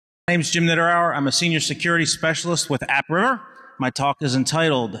My name is Jim Nitterauer. I'm a senior security specialist with AppRiver. My talk is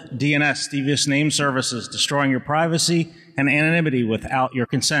entitled DNS, Devious Name Services, Destroying Your Privacy and Anonymity Without Your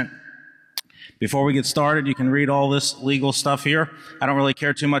Consent. Before we get started, you can read all this legal stuff here. I don't really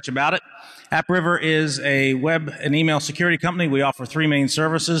care too much about it. AppRiver is a web and email security company. We offer three main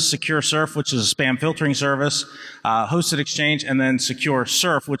services: Secure Surf, which is a spam filtering service, Hosted Exchange, and then Secure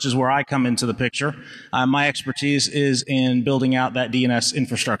Surf, which is where I come into the picture. My expertise is in building out that DNS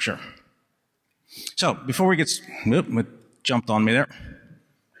infrastructure. So before we get, it jumped on me there.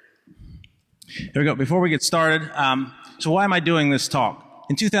 There we go. Before we get started, so why am I doing this talk?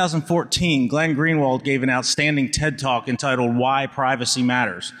 In 2014, Glenn Greenwald gave an outstanding TED Talk entitled Why Privacy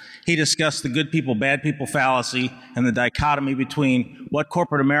Matters. He discussed the good people, bad people fallacy and the dichotomy between what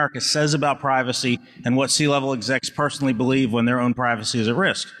corporate America says about privacy and what C-level execs personally believe when their own privacy is at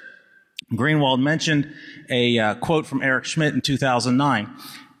risk. Greenwald mentioned a quote from Eric Schmidt in 2009.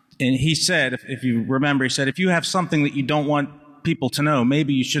 And he said, if you remember, he said, if you have something that you don't want people to know,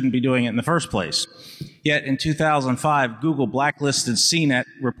 maybe you shouldn't be doing it in the first place. Yet in 2005, Google blacklisted CNET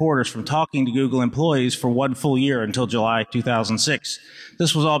reporters from talking to Google employees for 1 full year until July 2006.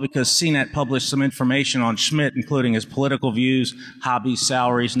 This was all because CNET published some information on Schmidt, including his political views, hobbies,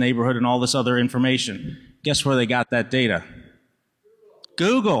 salaries, neighborhood, and all this other information. Guess where they got that data?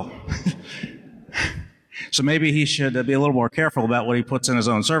 Google. So maybe he should be a little more careful about what he puts in his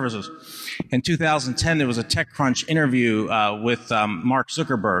own services. In 2010, there was a TechCrunch interview with Mark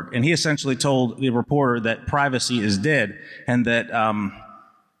Zuckerberg, and he essentially told the reporter that privacy is dead, and that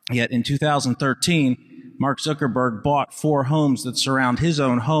yet in 2013, Mark Zuckerberg bought 4 homes that surround his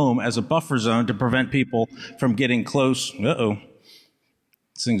own home as a buffer zone to prevent people from getting close. Uh-oh.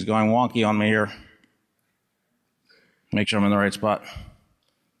 This thing's going wonky on me here. Make sure I'm in the right spot.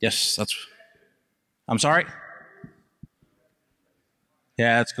 Yes, that's... I'm sorry?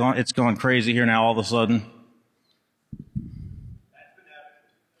 Yeah, it's going crazy here now all of a sudden.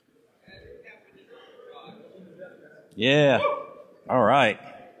 Yeah. All right.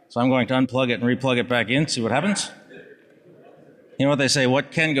 So I'm going to unplug it and replug it back in, see what happens. You know what they say,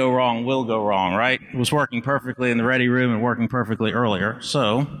 what can go wrong will go wrong, right? It was working perfectly in the ready room and working perfectly earlier.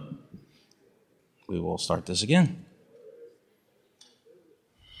 So we will start this again.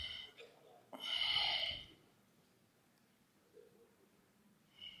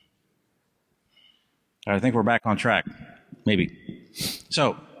 I think we're back on track, maybe.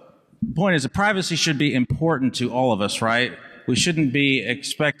 So, the point is that privacy should be important to all of us, right? We shouldn't be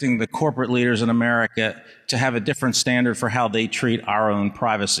expecting the corporate leaders in America to have a different standard for how they treat our own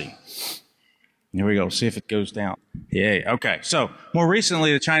privacy. Here we go, see if it goes down. Yay, okay. So, more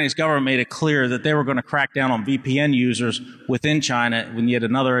recently, the Chinese government made it clear that they were going to crack down on VPN users within China in yet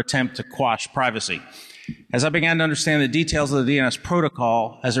another attempt to quash privacy. As I began to understand the details of the DNS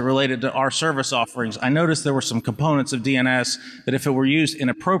protocol as it related to our service offerings, I noticed there were some components of DNS that if it were used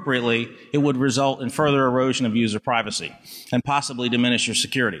inappropriately, it would result in further erosion of user privacy and possibly diminish your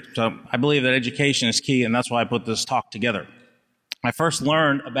security. So I believe that education is key, and that's why I put this talk together. I first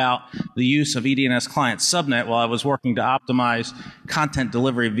learned about the use of eDNS client subnet while I was working to optimize content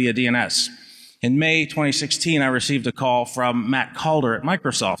delivery via DNS. In May 2016, I received a call from Matt Calder at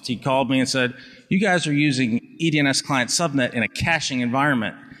Microsoft. He called me and said, "You guys are using eDNS client subnet in a caching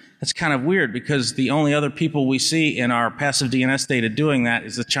environment. That's kind of weird because the only other people we see in our passive DNS data doing that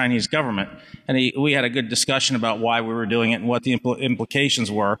is the Chinese government." And we had a good discussion about why we were doing it and what the implications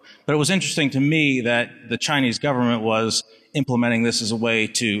were. But it was interesting to me that the Chinese government was implementing this as a way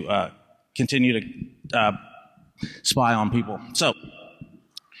to continue to spy on people. So,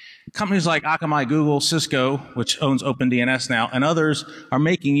 companies like Akamai, Google, Cisco, which owns OpenDNS now, and others are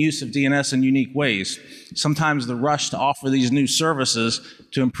making use of DNS in unique ways. Sometimes the rush to offer these new services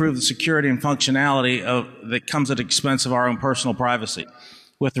to improve the security and functionality that comes at the expense of our own personal privacy.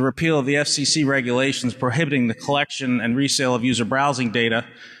 With the repeal of the FCC regulations prohibiting the collection and resale of user browsing data,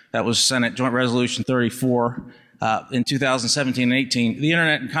 that was Senate Joint Resolution 34, in 2017 and 18, the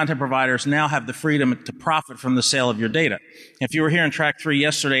internet and content providers now have the freedom to profit from the sale of your data. If you were here in track 3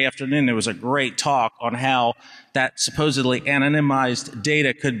 yesterday afternoon, there was a great talk on how that supposedly anonymized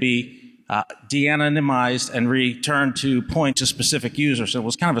data could be de-anonymized and returned to point to specific users. So it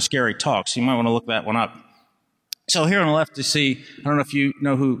was kind of a scary talk, so you might want to look that one up. So here on the left you see, I don't know if you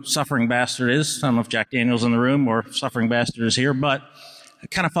know who Suffering Bastard is. I don't know if Jack Daniel's in the room or if Suffering Bastard is here, but I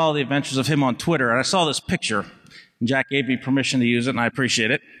kind of follow the adventures of him on Twitter, and I saw this picture. Jack gave me permission to use it, and I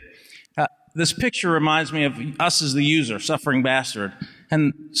appreciate it. This picture reminds me of us as the user, Suffering Bastard.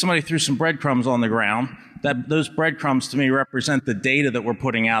 And somebody threw some breadcrumbs on the ground. Those breadcrumbs to me represent the data that we're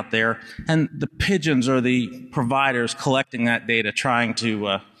putting out there. And the pigeons are the providers collecting that data, trying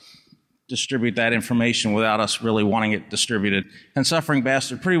to distribute that information without us really wanting it distributed. And Suffering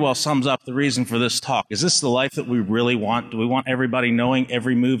Bastard pretty well sums up the reason for this talk. Is this the life that we really want? Do we want everybody knowing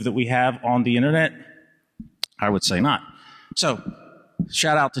every move that we have on the internet? I would say not. So,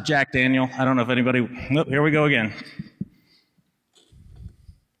 shout out to Jack Daniel. I don't know if anybody, nope, here we go again.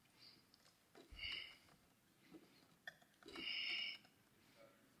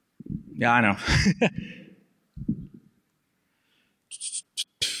 Yeah, I know.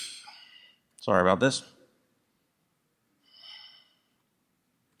 Sorry about this.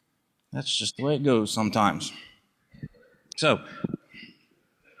 That's just the way it goes sometimes. So,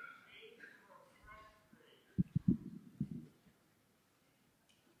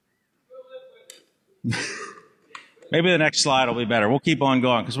 maybe the next slide will be better. We'll keep on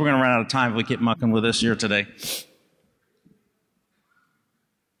going because we're going to run out of time if we keep mucking with this here today.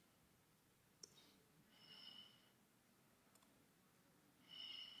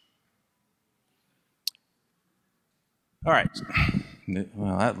 All right.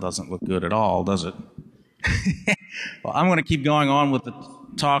 Well, that doesn't look good at all, does it? Well, I'm going to keep going on with the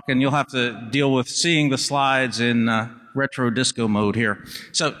talk, and you'll have to deal with seeing the slides in retro disco mode here.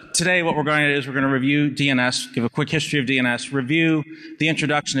 So today what we're going to do is we're going to review DNS, give a quick history of DNS, review the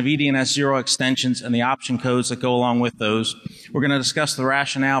introduction of eDNS 0 extensions and the option codes that go along with those. We're going to discuss the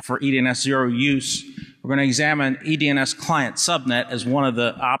rationale for eDNS 0 use. We're going to examine eDNS client subnet as one of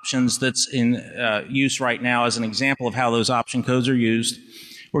the options that's in use right now as an example of how those option codes are used.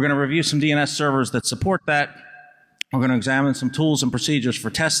 We're going to review some DNS servers that support that. We're going to examine some tools and procedures for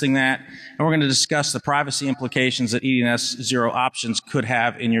testing that. And we're going to discuss the privacy implications that eDNS 0 options could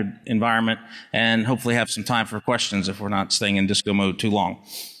have in your environment and hopefully have some time for questions if we're not staying in disco mode too long.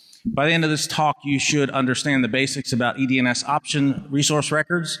 By the end of this talk, you should understand the basics about eDNS option resource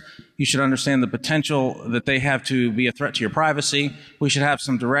records. You should understand the potential that they have to be a threat to your privacy. We should have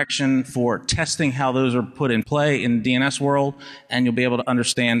some direction for testing how those are put in play in the DNS world, and you'll be able to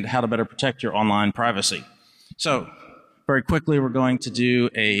understand how to better protect your online privacy. So, very quickly, we're going to do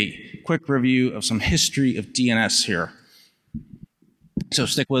a quick review of some history of DNS here. So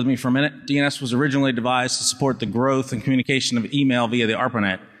stick with me for a minute. DNS was originally devised to support the growth and communication of email via the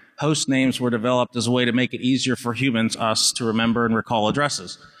ARPANET. Host names were developed as a way to make it easier for humans, us, to remember and recall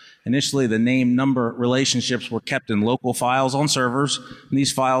addresses. Initially, the name-number relationships were kept in local files on servers, and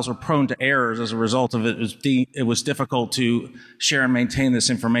these files were prone to errors as a result of it was difficult to share and maintain this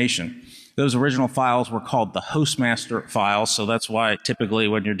information. Those original files were called the hostmaster files, so that's why typically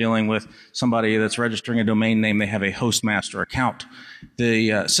when you're dealing with somebody that's registering a domain name, they have a hostmaster account.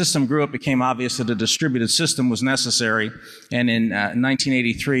 The system grew up, became obvious that a distributed system was necessary, and in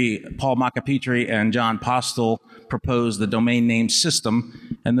 1983, Paul Macapitri and John Postel proposed the domain name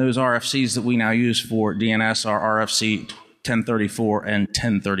system, and those RFCs that we now use for DNS are RFC 1034 and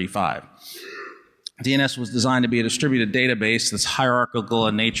 1035. DNS was designed to be a distributed database that's hierarchical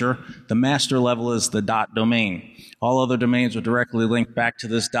in nature. The master level is the .domain. All other domains are directly linked back to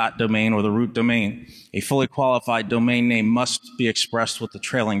this .domain or the root domain. A fully qualified domain name must be expressed with the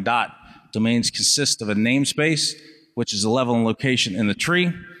trailing dot. Domains consist of a namespace, which is a level and location in the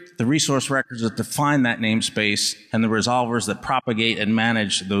tree, the resource records that define that namespace, and the resolvers that propagate and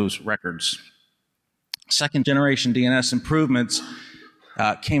manage those records. Second generation DNS improvements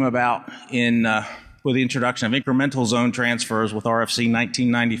came about with the introduction of incremental zone transfers with RFC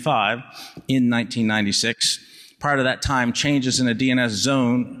 1995 in 1996. Prior to that time, changes in a DNS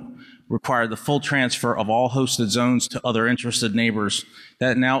zone required the full transfer of all hosted zones to other interested neighbors.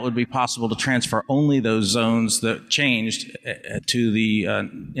 That now it would be possible to transfer only those zones that changed to the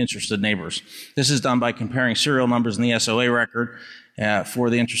interested neighbors. This is done by comparing serial numbers in the SOA record for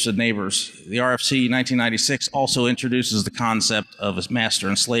the interested neighbors. The RFC 1996 also introduces the concept of master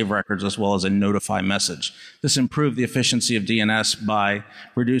and slave records as well as a notify message. This improved the efficiency of DNS by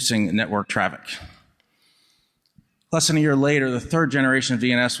reducing network traffic. Less than a year later, the third generation of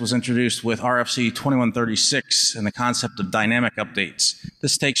DNS was introduced with RFC 2136 and the concept of dynamic updates.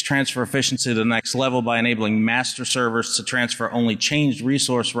 This takes transfer efficiency to the next level by enabling master servers to transfer only changed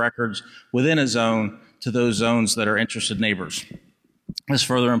resource records within a zone to those zones that are interested neighbors. This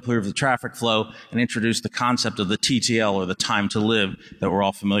further improved the traffic flow and introduced the concept of the TTL, or the time to live, that we're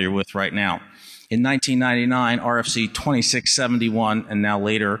all familiar with right now. In 1999, RFC 2671 and now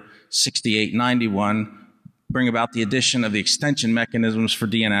later 6891 bring about the addition of the extension mechanisms for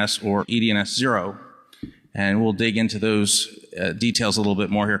DNS, or eDNS 0. And we'll dig into those details a little bit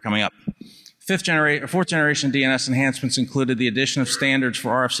more here coming up. Fourth generation DNS enhancements included the addition of standards for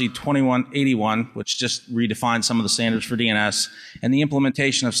RFC 2181, which just redefined some of the standards for DNS, and the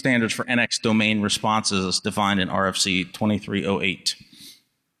implementation of standards for NX domain responses as defined in RFC 2308.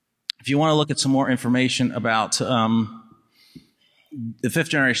 If you want to look at some more information about the fifth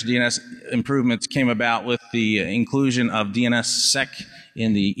generation DNS improvements came about with the inclusion of DNSSEC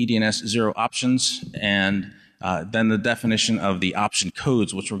in the eDNS 0 options, and then the definition of the option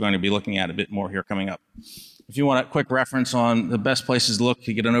codes, which we're going to be looking at a bit more here coming up. If you want a quick reference on the best places to look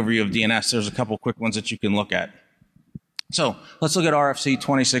to get an overview of DNS, there's a couple quick ones that you can look at. So let's look at RFC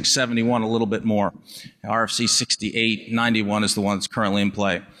 2671 a little bit more. RFC 6891 is the one that's currently in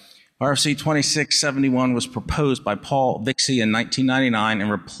play. RFC 2671 was proposed by Paul Vixie in 1999 and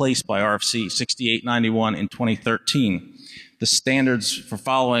replaced by RFC 6891 in 2013. The standards for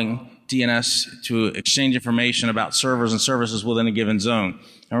following DNS to exchange information about servers and services within a given zone.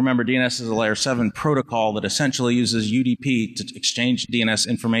 Now remember, DNS is a layer 7 protocol that essentially uses UDP to exchange DNS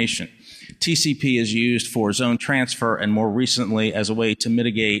information. TCP is used for zone transfer and more recently as a way to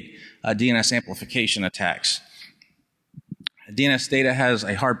mitigate DNS amplification attacks. DNS data has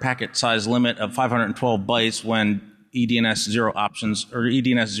a hard packet size limit of 512 bytes when eDNS 0 options or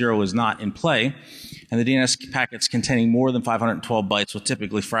eDNS 0 is not in play, and the DNS packets containing more than 512 bytes will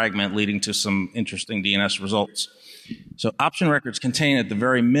typically fragment, leading to some interesting DNS results. So option records contain at the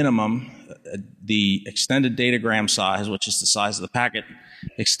very minimum the extended datagram size, which is the size of the packet,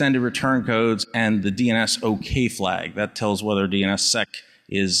 extended return codes, and the DNS OK flag. That tells whether DNSSEC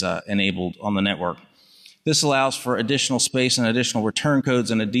is enabled on the network. This allows for additional space and additional return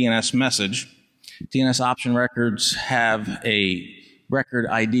codes in a DNS message. DNS option records have a record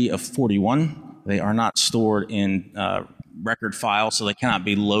ID of 41. They are not stored in record files, so they cannot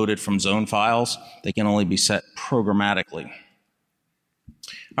be loaded from zone files. They can only be set programmatically.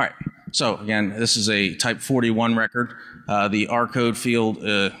 All right, so again, this is a type 41 record. The R code field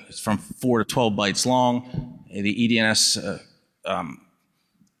is from 4 to 12 bytes long. The eDNS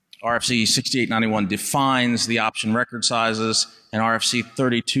RFC 6891 defines the option record sizes, and RFC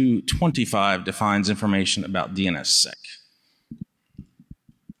 3225 defines information about DNSSEC.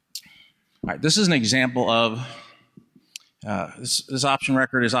 All right, this is an example of this option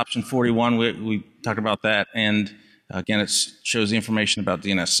record is option 41. We talked about that, and again, it shows the information about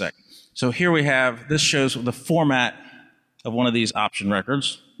DNSSEC. So here we have, this shows the format of one of these option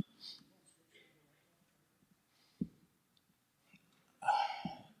records.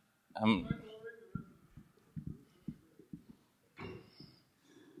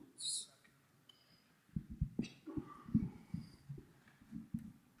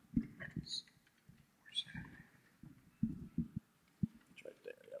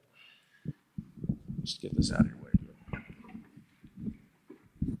 Let's get this out of your way.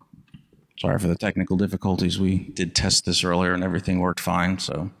 Sorry for the technical difficulties. We did test this earlier and everything worked fine,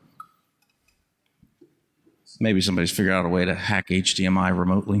 so maybe somebody's figured out a way to hack HDMI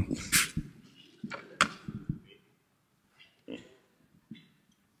remotely.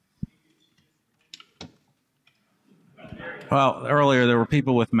 Well, earlier there were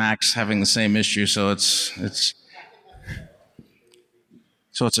people with Macs having the same issue, so it's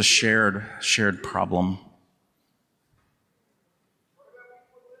a shared problem.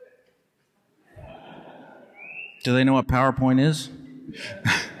 Do they know what PowerPoint is?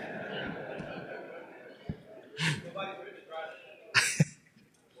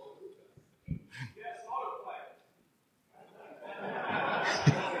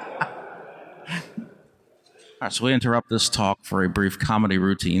 All right, so we interrupt this talk for a brief comedy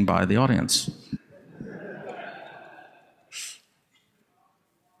routine by the audience.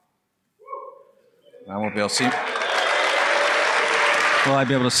 I won't be able to see. Will I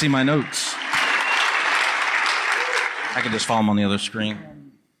be able to see my notes? I can just follow them on the other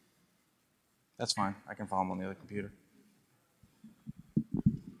screen. That's fine. I can follow them on the other computer.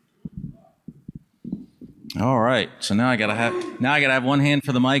 All right. So now I gotta have one hand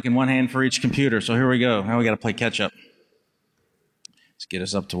for the mic and one hand for each computer. So here we go. Now we gotta play catch up. Let's get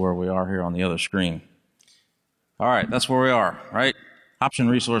us up to where we are here on the other screen. All right. That's where we are. Right. Option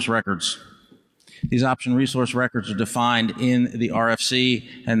resource records. These option resource records are defined in the RFC,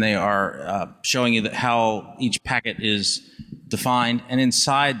 and they are showing you how each packet is defined. And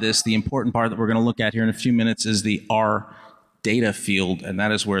inside this, the important part that we're going to look at here in a few minutes is the R data field, and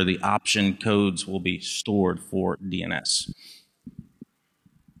that is where the option codes will be stored for DNS.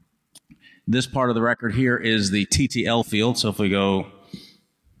 This part of the record here is the TTL field. So if we go,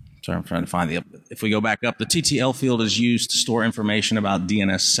 sorry, I'm trying to find if we go back up, the TTL field is used to store information about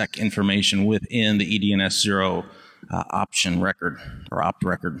DNSSEC information within the eDNS 0 option record or opt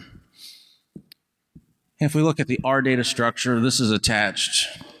record. If we look at the R data structure, this is attached,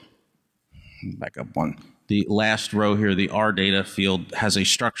 back up one. the last row here, the R data field, has a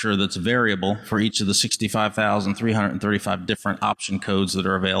structure that's variable for each of the 65,335 different option codes that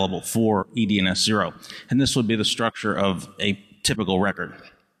are available for eDNS 0. And this would be the structure of a typical record.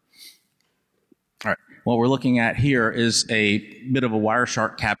 All right. What we're looking at here is a bit of a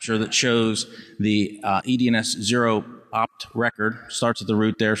Wireshark capture that shows the eDNS 0 opt record. Starts at the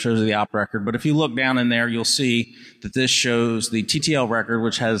root there, shows the opt record. But if you look down in there, you'll see that this shows the TTL record,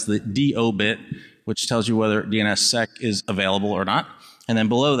 which has the DO bit, which tells you whether DNSSEC is available or not. And then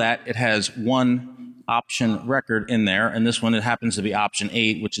below that, it has one option record in there, and this one, it happens to be option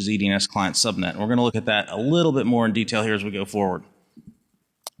 8, which is eDNS client subnet. And we're going to look at that a little bit more in detail here as we go forward.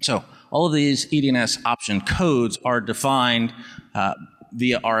 So all of these eDNS option codes are defined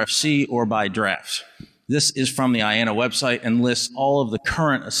via RFC or by drafts. This is from the IANA website and lists all of the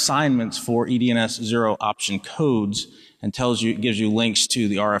current assignments for eDNS 0 option codes and gives you links to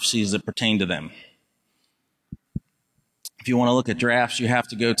the RFCs that pertain to them. If you want to look at drafts, you have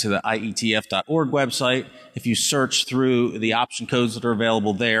to go to the IETF.org website. If you search through the option codes that are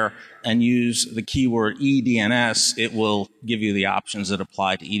available there and use the keyword eDNS, it will give you the options that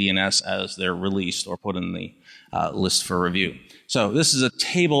apply to eDNS as they're released or put in the list for review. So this is a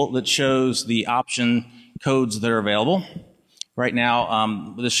table that shows the option codes that are available. Right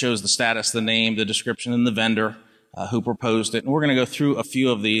now, this shows the status, the name, the description, and the vendor who proposed it. And we're going to go through a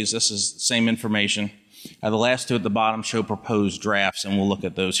few of these. This is the same information. The last two at the bottom show proposed drafts, and we'll look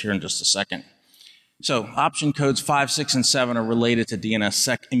at those here in just a second. So option codes 5, 6, and 7 are related to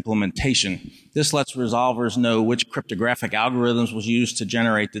DNSSEC implementation. This lets resolvers know which cryptographic algorithms was used to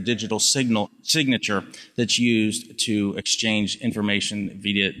generate the digital signature that's used to exchange information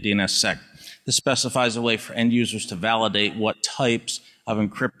via DNSSEC. This specifies a way for end users to validate what types of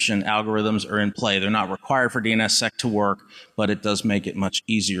encryption algorithms are in play. They're not required for DNSSEC to work, but it does make it much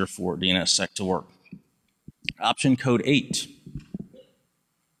easier for DNSSEC to work. Option code 8.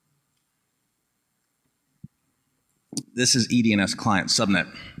 This is eDNS client subnet.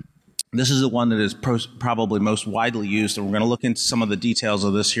 This is the one that is probably most widely used, and we're going to look into some of the details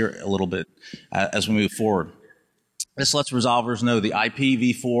of this here a little bit as we move forward. This lets resolvers know the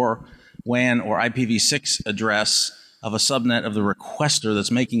IPv4, WAN, or IPv6 address of a subnet of the requester that's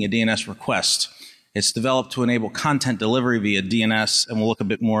making a DNS request. It's developed to enable content delivery via DNS, and we'll look a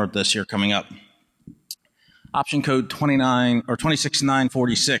bit more at this here coming up. Option code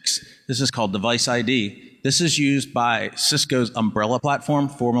 26946. This is called device ID. This is used by Cisco's Umbrella platform,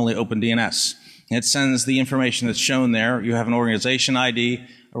 formerly OpenDNS. It sends the information that's shown there. You have an organization ID,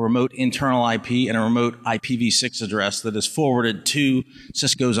 a remote internal IP, and a remote IPv6 address that is forwarded to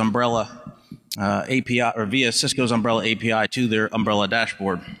Cisco's Umbrella API, or via Cisco's Umbrella API to their Umbrella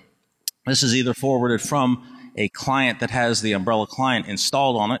dashboard. This is either forwarded from a client that has the Umbrella client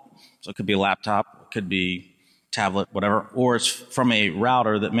installed on it, so it could be a laptop, it could be tablet, whatever, or it's from a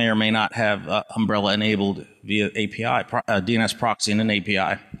router that may or may not have Umbrella enabled via API, DNS proxy and an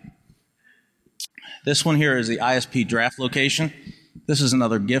API. This one here is the ISP draft location. This is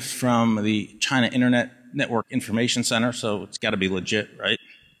another gift from the China Internet Network Information Center, so it's got to be legit, right?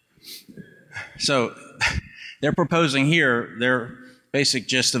 So they're proposing here, their basic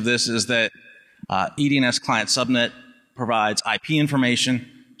gist of this is that eDNS client subnet provides IP information.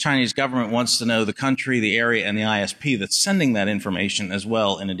 Chinese government wants to know the country, the area, and the ISP that's sending that information as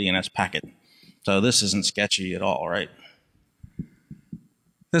well in a DNS packet. So this isn't sketchy at all, right?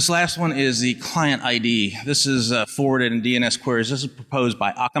 This last one is the client ID. This is forwarded in DNS queries. This is proposed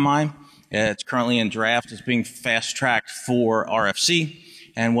by Akamai. It's currently in draft. It's being fast-tracked for RFC.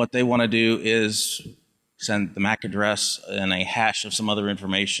 And what they want to do is send the MAC address and a hash of some other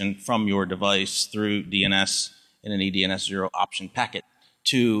information from your device through DNS in an eDNS 0 option packet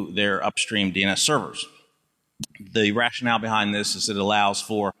to their upstream DNS servers. The rationale behind this is it allows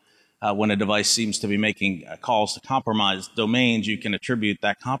for when a device seems to be making calls to compromised domains, you can attribute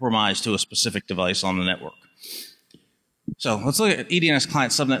that compromise to a specific device on the network. So let's look at eDNS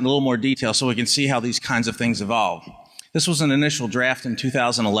client subnet in a little more detail so we can see how these kinds of things evolve. This was an initial draft in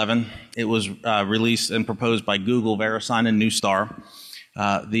 2011. It was released and proposed by Google, VeriSign, and Neustar.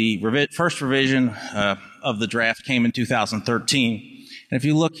 The first revision of the draft came in 2013. And if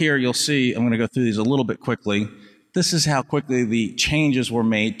you look here, you'll see, I'm going to go through these a little bit quickly. This is how quickly the changes were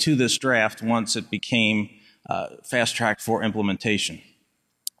made to this draft once it became fast-tracked for implementation.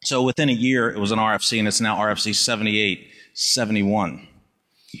 So within a year, it was an RFC, and it's now RFC 7871.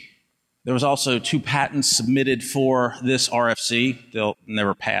 There was also 2 patents submitted for this RFC. They'll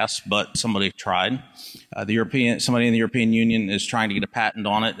never pass, but somebody tried. Somebody in the European Union is trying to get a patent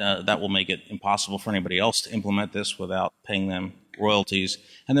on it. That will make it impossible for anybody else to implement this without paying them royalties,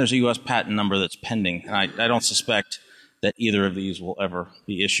 and there's a U.S. patent number that's pending. And I don't suspect that either of these will ever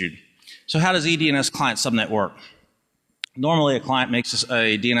be issued. So how does eDNS client subnet work? Normally, a client makes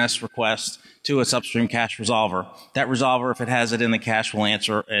a DNS request to its upstream cache resolver. That resolver, if it has it in the cache, will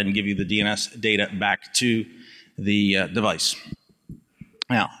answer and give you the DNS data back to the device.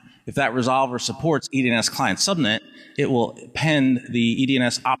 Now, if that resolver supports eDNS client subnet, it will append the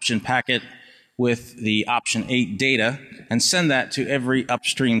eDNS option packet with the option 8 data and send that to every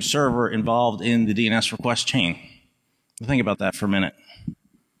upstream server involved in the DNS request chain. Think about that for a minute.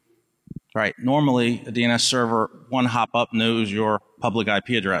 Right, normally a DNS server, one hop up knows your public IP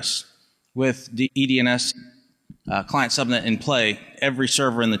address. With the eDNS client subnet in play, every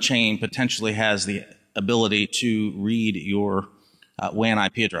server in the chain potentially has the ability to read your WAN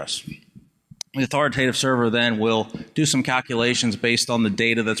IP address. The authoritative server then will do some calculations based on the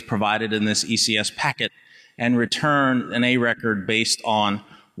data that's provided in this ECS packet and return an A record based on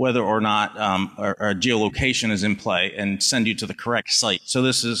whether or not a geolocation is in play and send you to the correct site. So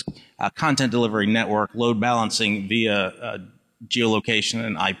this is a content delivery network load balancing via geolocation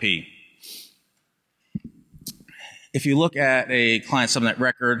and IP. If you look at a client subnet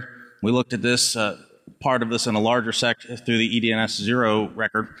record, we looked at this part of this in a larger section through the eDNS 0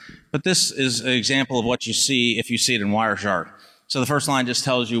 record, but this is an example of what you see if you see it in Wireshark. So the first line just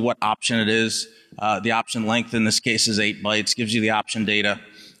tells you what option it is. The option length in this case is 8 bytes, gives you the option data.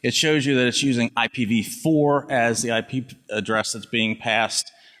 It shows you that it's using IPv4 as the IP address that's being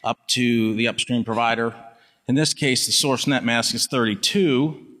passed up to the upstream provider. In this case, the source net mask is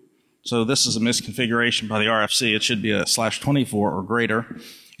 32, so this is a misconfiguration by the RFC. It should be a /24 or greater.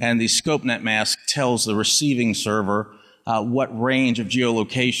 And the scope net mask tells the receiving server what range of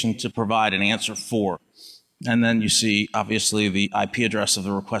geolocation to provide an answer for. And then you see, obviously, the IP address of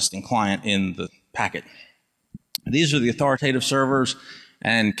the requesting client in the packet. These are the authoritative servers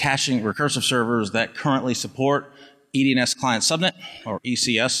and caching recursive servers that currently support eDNS client subnet, or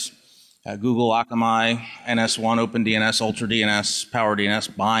ECS. Google Akamai, NS1, OpenDNS, UltraDNS,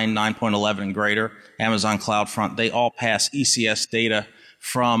 PowerDNS, Bind 9.11 and greater, Amazon CloudFront, they all pass ECS data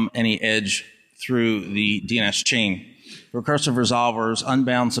from any edge through the DNS chain. Recursive resolvers,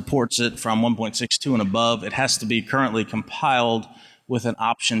 Unbound supports it from 1.62 and above. It has to be currently compiled with an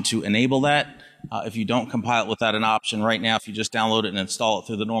option to enable that. If you don't compile it without an option right now, if you just download it and install it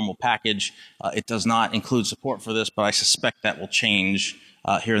through the normal package, it does not include support for this, but I suspect that will change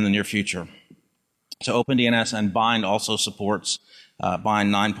here in the near future. So OpenDNS and Bind also supports,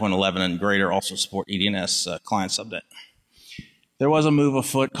 Bind 9.11 and greater also support eDNS client subnet. There was a move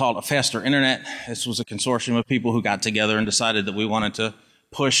afoot called a faster internet. This was a consortium of people who got together and decided that we wanted to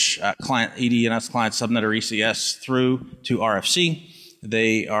push eDNS client subnet or ECS through to RFC.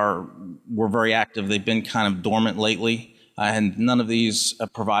 They were very active. They've been kind of dormant lately, and none of these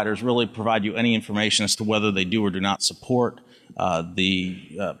providers really provide you any information as to whether they do or do not support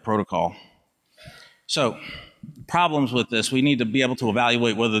the protocol. So, problems with this, we need to be able to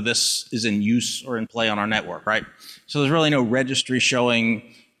evaluate whether this is in use or in play on our network, right? So there's really no registry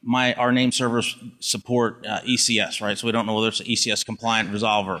showing our name servers support ECS, right? So we don't know whether it's an ECS compliant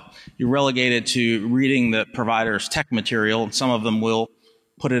resolver. You're relegated to reading the provider's tech material, and some of them will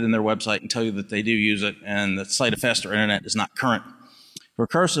put it in their website and tell you that they do use it, and the site of faster internet is not current.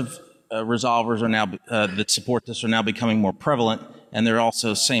 Recursive resolvers are now that support this are now becoming more prevalent, and they're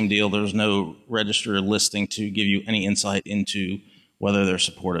also same deal. There's no registry or listing to give you any insight into whether they're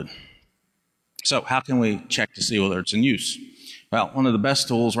supported. So how can we check to see whether it's in use? Well, one of the best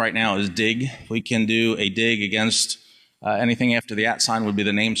tools right now is dig. We can do a dig against anything after the @ sign would be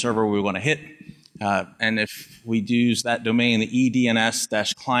the name server we want to hit. And if we use that domain, the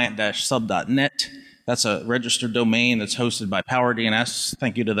edns-client-sub.net, that's a registered domain that's hosted by PowerDNS.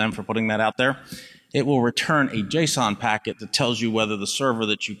 Thank you to them for putting that out there. It will return a JSON packet that tells you whether the server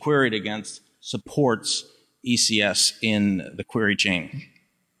that you queried against supports ECS in the query chain.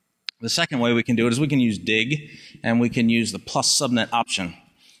 The second way we can do it is we can use dig, and we can use the plus subnet option.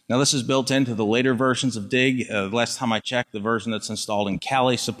 Now this is built into the later versions of dig. Last time I checked, the version that's installed in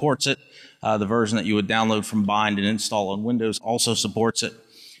Kali supports it. The version that you would download from Bind and install on Windows also supports it.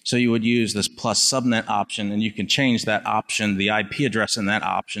 So you would use this plus subnet option, and you can change that option, the IP address in that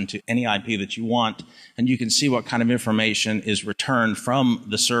option, to any IP that you want, and you can see what kind of information is returned from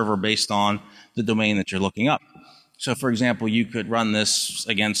the server based on the domain that you're looking up. So for example, you could run this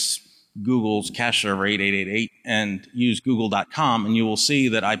against Google's cache server 8888 and use google.com, and you will see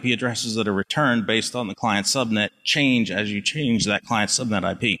that IP addresses that are returned based on the client subnet change as you change that client subnet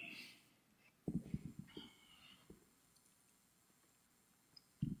IP.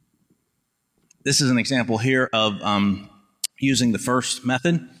 This is an example here of using the first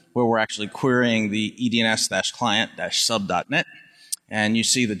method, where we're actually querying the edns-client-sub.net. And you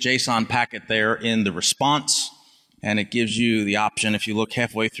see the JSON packet there in the response, and it gives you the option. If you look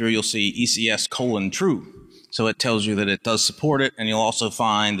halfway through, you'll see ECS:"true." So it tells you that it does support it, and you'll also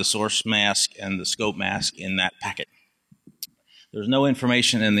find the source mask and the scope mask in that packet. There's no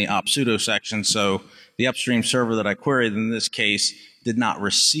information in the op-sudo section, so the upstream server that I queried in this case did not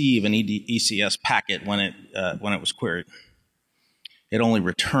receive an ECS packet when it was queried. It only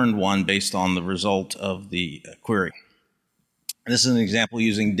returned one based on the result of the query. This is an example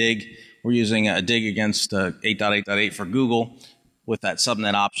using dig. We're using a dig against 8.8.8 for Google with that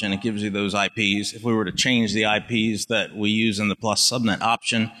subnet option. It gives you those IPs. If we were to change the IPs that we use in the plus subnet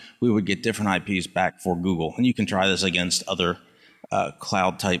option, we would get different IPs back for Google. And you can try this against other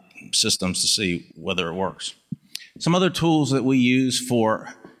cloud type systems to see whether it works. Some other tools that we use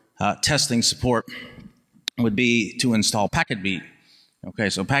for testing support would be to install PacketBeat.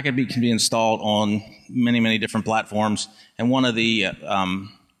 Okay, so PacketBeat can be installed on many, many different platforms, and one of the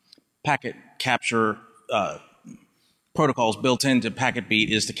packet capture protocols built into PacketBeat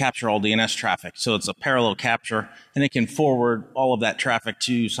is to capture all DNS traffic. So it's a parallel capture, and it can forward all of that traffic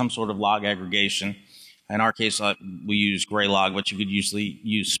to some sort of log aggregation. In our case, we use Graylog, but you could usually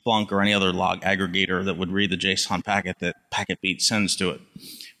use Splunk or any other log aggregator that would read the JSON packet that PacketBeat sends to it.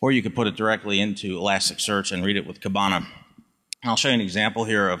 Or you could put it directly into Elasticsearch and read it with Kibana. I'll show you an example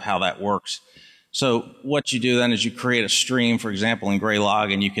here of how that works. So what you do then is you create a stream, for example, in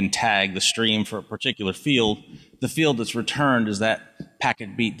Graylog, and you can tag the stream for a particular field. The field that's returned is that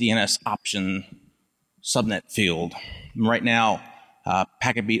PacketBeat DNS option subnet field. And right now,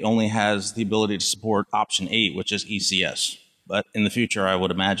 PacketBeat only has the ability to support option 8, which is ECS. But in the future, I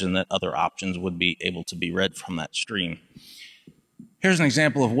would imagine that other options would be able to be read from that stream. Here's an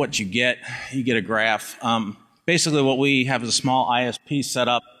example of what you get. You get a graph. Basically, what we have is a small ISP set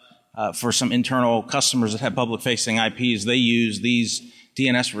up for some internal customers that have public-facing IPs. They use these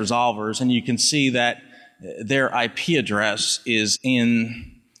DNS resolvers, and you can see that their IP address is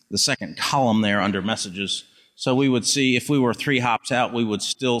in the second column there under messages. So we would see, if we were 3 hops out, we would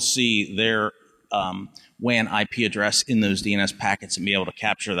still see their WAN IP address in those DNS packets and be able to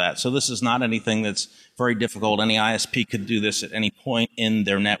capture that. So this is not anything that's very difficult. Any ISP could do this at any point in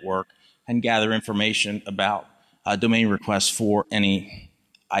their network and gather information about domain requests for any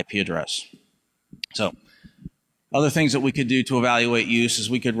IP address. So other things that we could do to evaluate use is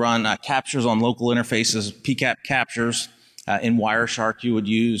we could run captures on local interfaces, PCAP captures. In Wireshark, you would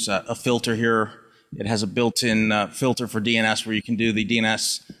use a filter here. It has a built-in filter for DNS where you can do the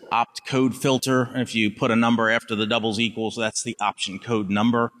DNS opt code filter. And if you put a number after the doubles equals, that's the option code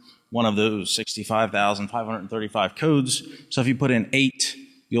number, one of those 65,535 codes. So if you put in 8,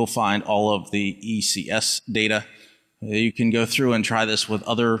 you'll find all of the ECS data. You can go through and try this with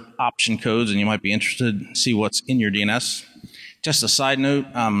other option codes, and you might be interested to see what's in your DNS. Just a side note,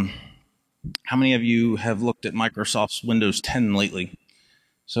 how many of you have looked at Microsoft's Windows 10 lately?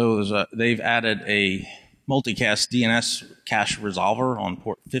 So they've added a multicast DNS cache resolver on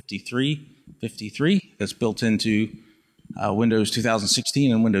port 5353 that's built into Windows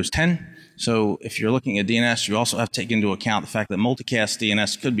 2016 and Windows 10. So if you're looking at DNS, you also have to take into account the fact that multicast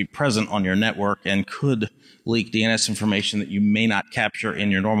DNS could be present on your network and could leak DNS information that you may not capture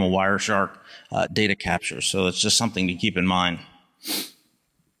in your normal Wireshark data capture. So it's just something to keep in mind.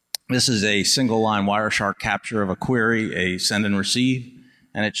 This is a single line Wireshark capture of a query, a send and receive,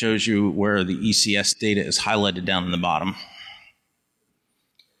 and it shows you where the ECS data is highlighted down in the bottom.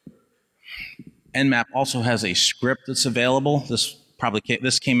 Nmap also has a script that's available.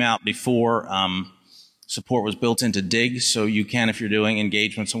 This came out before support was built into dig, so you can, if you're doing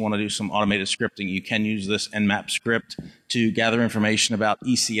engagements and want to do some automated scripting, you can use this Nmap script to gather information about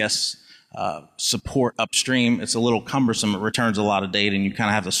ECS support upstream. It's a little cumbersome. It returns a lot of data, and you kind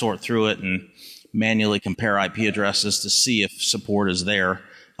of have to sort through it and manually compare IP addresses to see if support is there.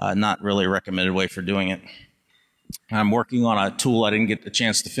 Not really a recommended way for doing it. I'm working on a tool. I didn't get the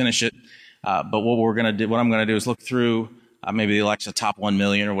chance to finish it, but what I'm going to do is look through maybe the Alexa top 1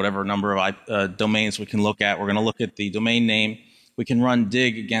 million or whatever number of domains we can look at. We're going to look at the domain name. We can run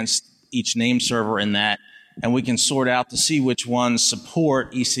dig against each name server in that, and we can sort out to see which ones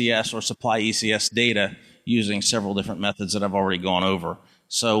support ECS or supply ECS data using several different methods that I've already gone over.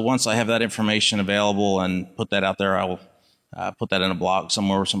 So once I have that information available and put that out there, I will put that in a blog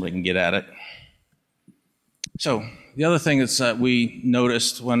somewhere where somebody can get at it. So the other thing that's we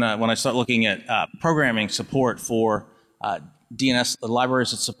noticed when I start looking at programming support for DNS, the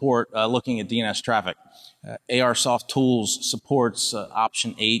libraries that support looking at DNS traffic. ARSoft Tools supports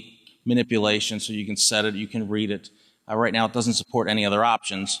option 8 manipulation, so you can set it, you can read it. Right now it doesn't support any other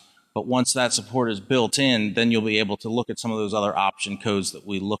options, but once that support is built in, then you'll be able to look at some of those other option codes that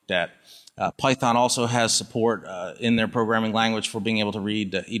we looked at. Python also has support in their programming language for being able to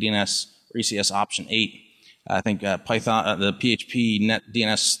read EDNS or ECS option 8. I think Python, the PHP Net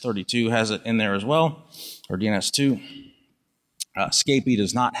DNS 32 has it in there as well, or DNS 2. Scapy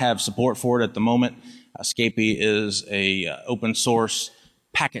does not have support for it at the moment. Scapy is a open source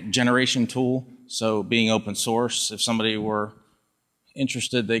packet generation tool. So being open source, if somebody were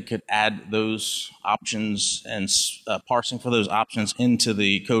interested, they could add those options and parsing for those options into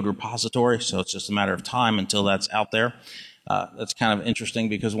the code repository. So it's just a matter of time until that's out there. That's kind of interesting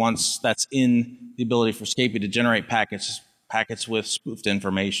because once that's in, the ability for Scapy to generate packets with spoofed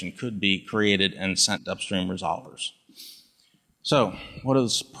information could be created and sent to upstream resolvers. So what are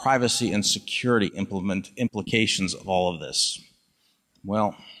the privacy and security implications of all of this?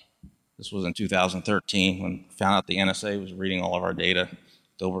 Well, this was in 2013 when we found out the NSA was reading all of our data.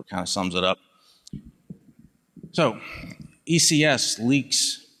 Dilbert kind of sums it up. So ECS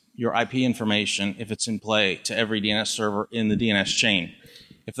leaks your IP information if it's in play to every DNS server in the DNS chain.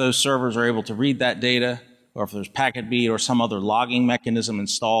 If those servers are able to read that data, or if there's packet beat or some other logging mechanism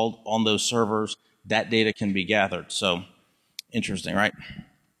installed on those servers, that data can be gathered. So interesting, right?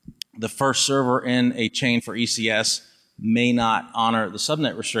 The first server in a chain for ECS may not honor the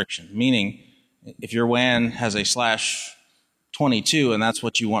subnet restriction, meaning if your WAN has a /22 and that's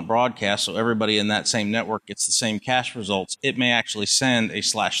what you want broadcast, so everybody in that same network gets the same cache results, it may actually send a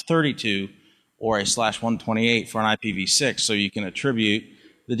 /32 or a /128 for an IPv6, so you can attribute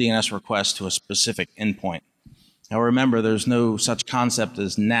the DNS request to a specific endpoint. Now remember, there's no such concept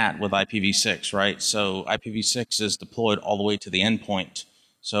as NAT with IPv6, right? So IPv6 is deployed all the way to the endpoint.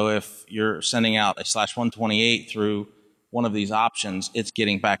 So if you're sending out a /128 through one of these options, it's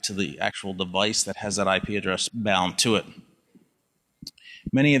getting back to the actual device that has that IP address bound to it.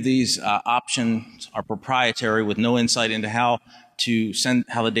 Many of these options are proprietary with no insight into how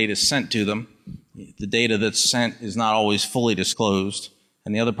the data is sent to them. The data that's sent is not always fully disclosed.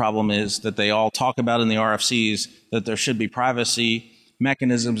 And the other problem is that they all talk about in the RFCs that there should be privacy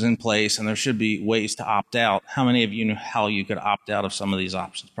mechanisms in place and there should be ways to opt out. How many of you know how you could opt out of some of these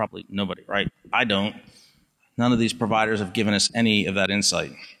options? Probably nobody, right? I don't. None of these providers have given us any of that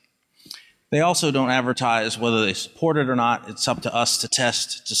insight. They also don't advertise whether they support it or not. It's up to us to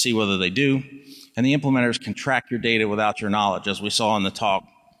test to see whether they do. And the implementers can track your data without your knowledge, as we saw in the talk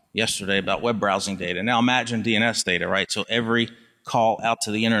yesterday about web browsing data. Now imagine DNS data, right? So every call out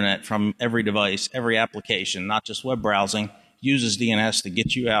to the internet from every device, every application, not just web browsing, uses DNS to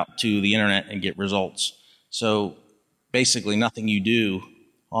get you out to the internet and get results. So basically nothing you do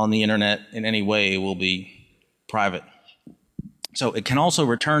on the internet in any way will be private. So it can also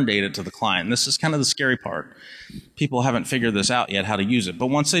return data to the client. And this is kind of the scary part. People haven't figured this out yet, how to use it. But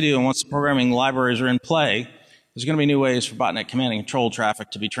once they do, and once the programming libraries are in play, there's going to be new ways for botnet command and control traffic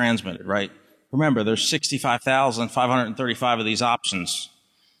to be transmitted, right? Remember, there's 65,535 of these options.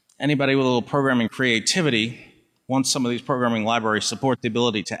 Anybody with a little programming creativity, once some of these programming libraries support the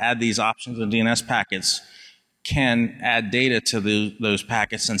ability to add these options in DNS packets, can add data to those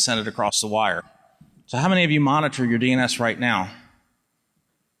packets and send it across the wire. So how many of you monitor your DNS right now?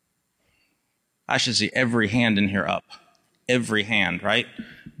 I should see every hand in here up. Every hand, right?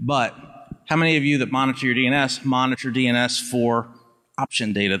 But how many of you that monitor your DNS monitor DNS for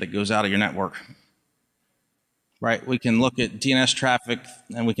option data that goes out of your network? Right? We can look at DNS traffic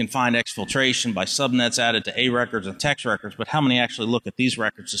and we can find exfiltration by subnets added to A records and text records, but how many actually look at these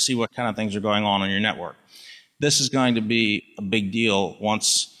records to see what kind of things are going on your network? This is going to be a big deal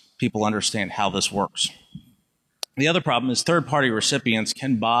once people understand how this works. The other problem is third-party recipients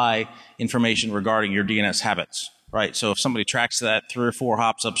can buy information regarding your DNS habits, right? So if somebody tracks that 3 or 4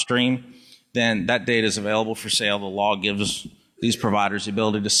 hops upstream, then that data is available for sale. The law gives these providers the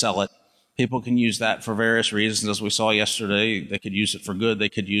ability to sell it. People can use that for various reasons, as we saw yesterday. They could use it for good. They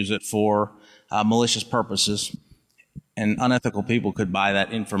could use it for malicious purposes. And unethical people could buy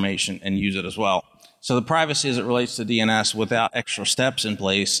that information and use it as well. So the privacy as it relates to DNS without extra steps in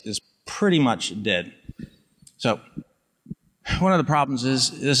place is pretty much dead. So one of the problems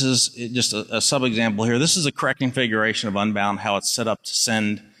is, this is just a sub-example here. This is a correct configuration of Unbound, how it's set up to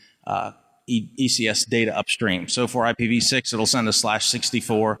send ECS data upstream. So for IPv6, it'll send a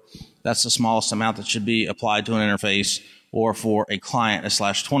 /64. That's the smallest amount that should be applied to an interface, or for a client, a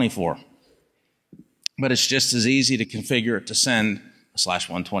 /24. But it's just as easy to configure it to send a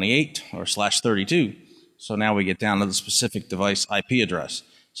 /128 or /32. So now we get down to the specific device IP address.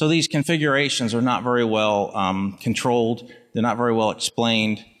 So these configurations are not very well controlled. They're not very well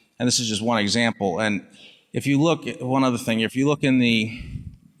explained. And this is just one example. And if you look at one other thing, if you look in the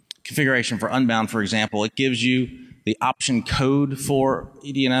configuration for Unbound, for example, it gives you the option code for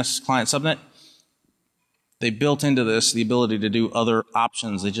DNS client subnet. They built into this the ability to do other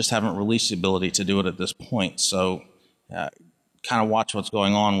options. They just haven't released the ability to do it at this point. So kind of watch what's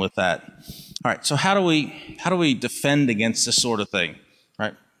going on with that. All right, so how do we defend against this sort of thing?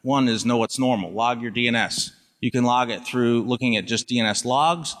 Right? One is know what's normal. Log your DNS. You can log it through looking at just DNS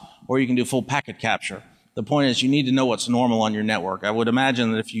logs, or you can do full packet capture. The point is you need to know what's normal on your network. I would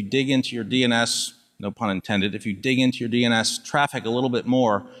imagine that if you dig into your DNS, no pun intended, if you dig into your DNS traffic a little bit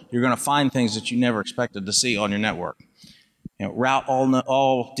more, you're going to find things that you never expected to see on your network. You know, route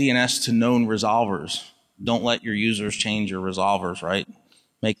all DNS to known resolvers. Don't let your users change your resolvers, right?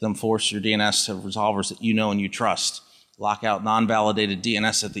 Make them force your DNS to resolvers that you know and you trust. Lock out non-validated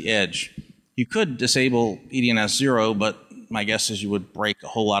DNS at the edge. You could disable EDNS 0, but my guess is you would break a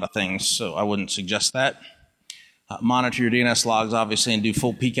whole lot of things, so I wouldn't suggest that. Monitor your DNS logs, obviously, and do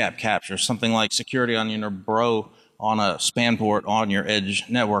full PCAP capture. Something like security onion or bro on a span port on your edge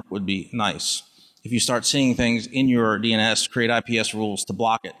network would be nice. If you start seeing things in your DNS, create IPS rules to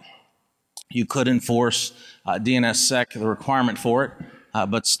block it. You could enforce DNSSEC, the requirement for it,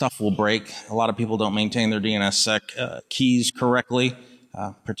 but stuff will break. A lot of people don't maintain their DNSSEC keys correctly,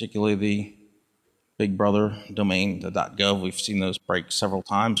 particularly the Big Brother domain, the .gov. We've seen those break several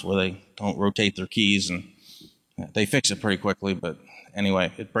times where they don't rotate their keys, and they fix it pretty quickly, but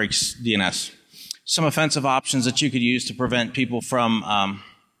anyway, it breaks DNS. Some offensive options that you could use to prevent people from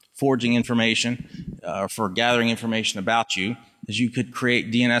forging information or for gathering information about you is you could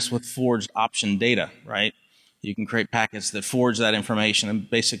create DNS with forged option data, right? You can create packets that forge that information and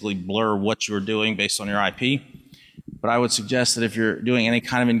basically blur what you're doing based on your IP. But I would suggest that if you're doing any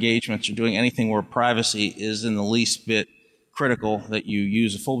kind of engagements, you're doing anything where privacy is in the least bit critical, that you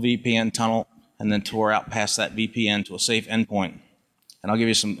use a full VPN tunnel and then tour out past that VPN to a safe endpoint. And I'll give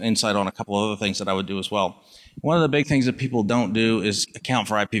you some insight on a couple of other things that I would do as well. One of the big things that people don't do is account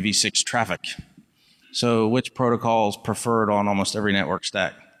for IPv6 traffic. So which protocol is preferred on almost every network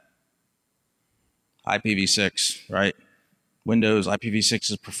stack? IPv6, right? Windows,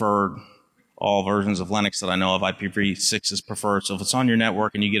 IPv6 is preferred. All versions of Linux that I know of, IPv6 is preferred. So if it's on your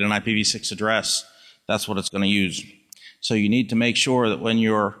network and you get an IPv6 address, that's what it's going to use. So you need to make sure that when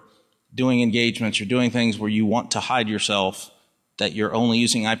you're doing engagements, you're doing things where you want to hide yourself, that you're only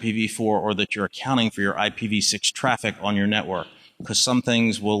using IPv4 or that you're accounting for your IPv6 traffic on your network, because some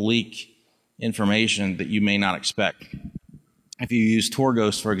things will leak information that you may not expect. If you use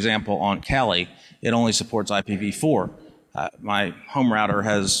Torghost, for example, on Kali, it only supports IPv4. My home router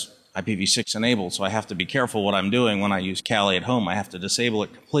has IPv6 enabled, so I have to be careful what I'm doing when I use Kali at home. I have to disable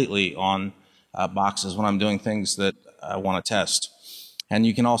it completely on boxes when I'm doing things that I want to test. And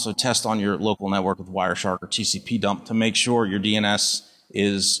you can also test on your local network with Wireshark or TCP dump to make sure your DNS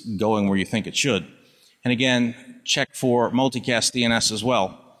is going where you think it should. And again, check for multicast DNS as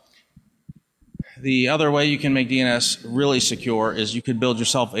well. The other way you can make DNS really secure is you could build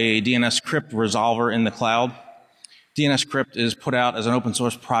yourself a DNS crypt resolver in the cloud. DNS crypt is put out as an open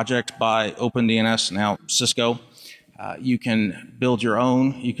source project by OpenDNS, now Cisco. You can build your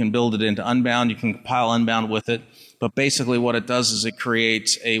own. You can build it into Unbound. You can compile Unbound with it. But basically what it does is it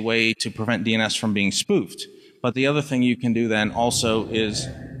creates a way to prevent DNS from being spoofed. But the other thing you can do then also is,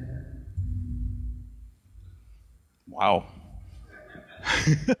 wow.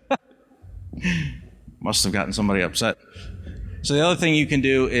 Must have gotten somebody upset. So the other thing you can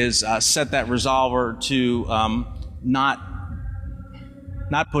do is set that resolver to not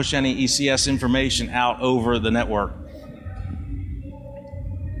push any ECS information out over the network.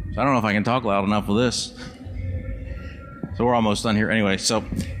 So I don't know if I can talk loud enough with this. So we're almost done here anyway. So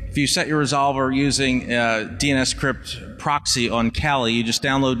if you set your resolver using DNS crypt proxy on Kali, you just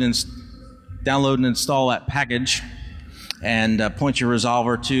download and install that package and point your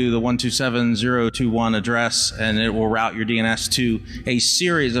resolver to the 127.0.21 address, and it will route your DNS to a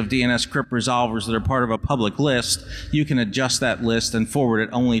series of DNS crypt resolvers that are part of a public list. You can adjust that list and forward it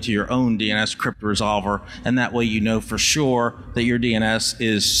only to your own DNS crypt resolver, and that way you know for sure that your DNS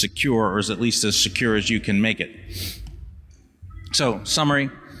is secure, or is at least as secure as you can make it. So, summary.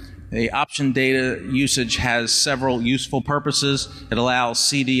 The option data usage has several useful purposes. It allows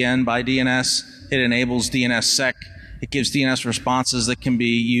CDN by DNS. It enables DNSSEC. It gives DNS responses that can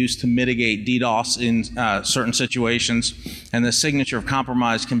be used to mitigate DDoS in certain situations. And the signature of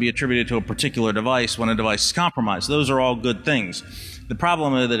compromise can be attributed to a particular device when a device is compromised. Those are all good things. The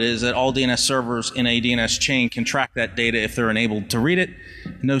problem with it is that all DNS servers in a DNS chain can track that data if they're enabled to read it.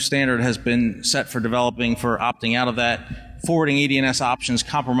 No standard has been set for developing for opting out of that. forwarding EDNS options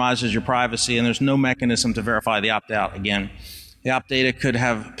compromises your privacy, and there's no mechanism to verify the opt-out again. The opt data could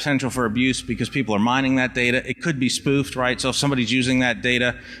have potential for abuse because people are mining that data. It could be spoofed, right? So if somebody's using that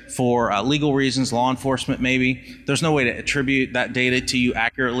data for legal reasons, law enforcement maybe, there's no way to attribute that data to you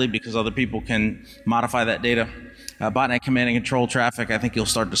accurately because other people can modify that data. Botnet command and control traffic, I think you'll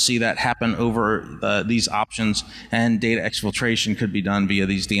start to see that happen over these options, and data exfiltration could be done via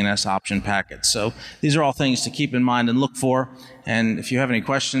these DNS option packets. So these are all things to keep in mind and look for. And if you have any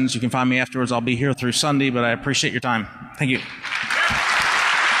questions, you can find me afterwards. I'll be here through Sunday, but I appreciate your time. Thank you.